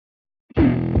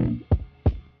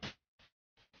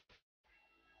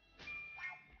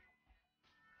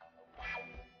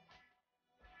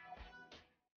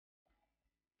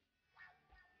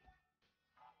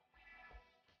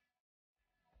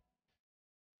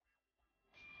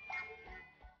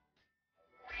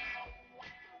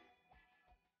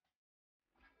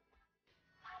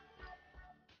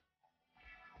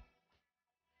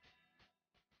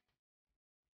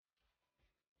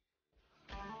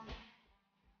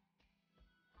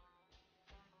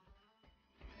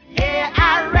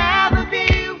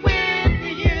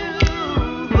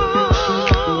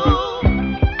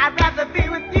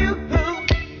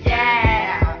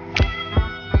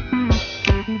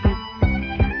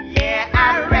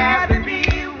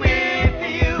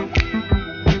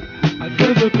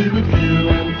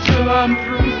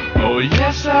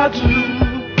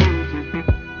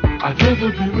I'd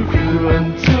rather be with you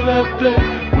until that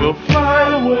day will fly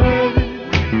away.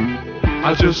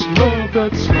 I just love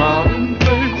that smiling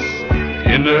face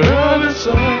in the early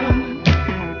sun.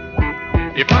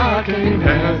 If I can't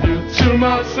have you to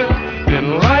myself,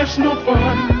 then life's no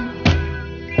fun.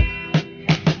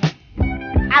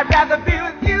 I'd rather be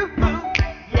with you,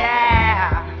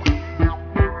 yeah.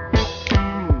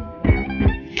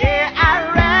 Yeah,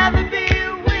 I'd rather be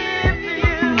with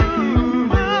you.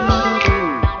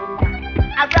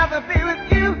 I'd rather be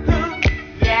with you,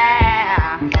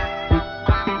 yeah.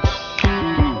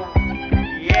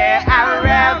 Yeah, I'd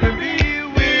rather be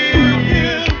with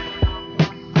you.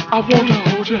 I wanna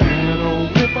hold your hand, oh,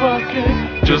 if I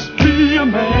can, just be a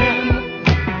man.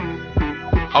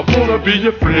 I wanna be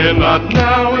your friend, not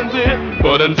now and then,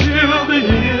 but until the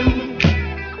end.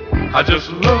 I just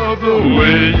love the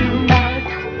way you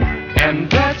act, and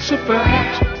that's a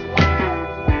fact.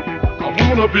 I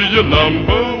wanna be your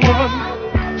number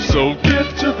one, so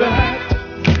get to that.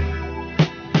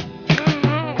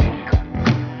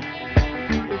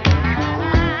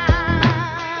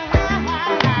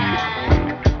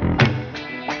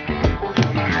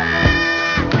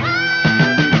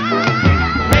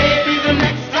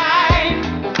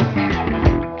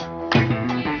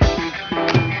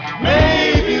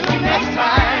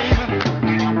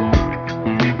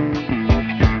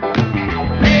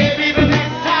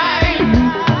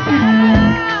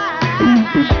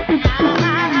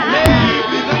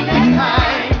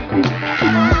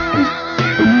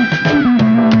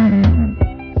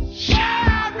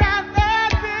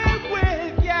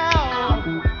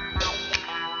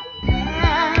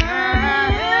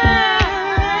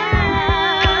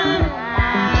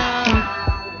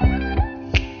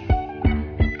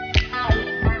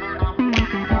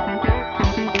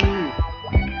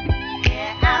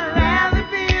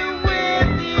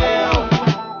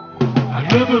 I'd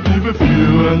rather be with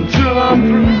you until I'm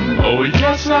through. Oh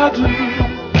yes I do.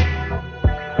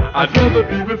 I'd rather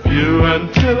be with you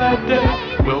until that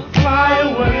day will fly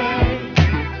away.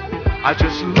 I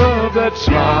just love that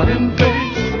smiling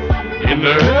face in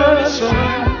the early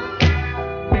sun.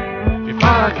 If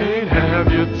I can't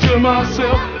have you to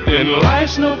myself, then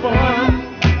life's no fun.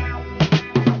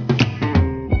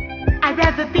 I'd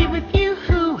rather be with you.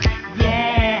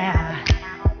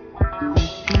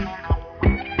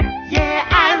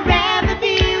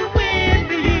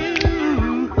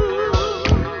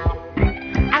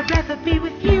 Be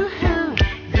with you,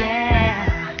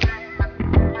 yeah.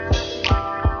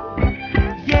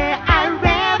 Yeah, I'd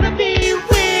rather be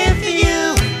with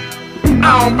you.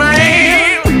 Oh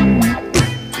man.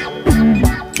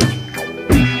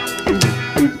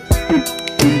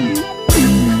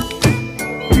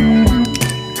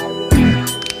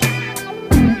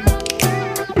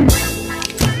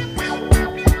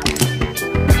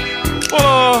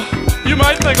 Well, you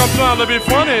might think I'm trying to be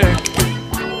funny,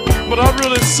 but I'm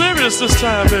really serious this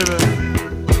time, baby.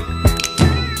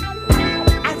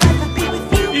 I'd rather be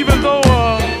with you. Even though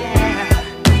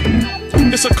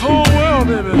it's a cold world,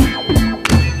 baby,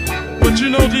 but you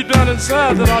know deep down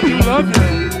inside that I do love you.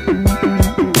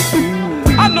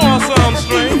 I know I sound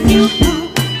strange.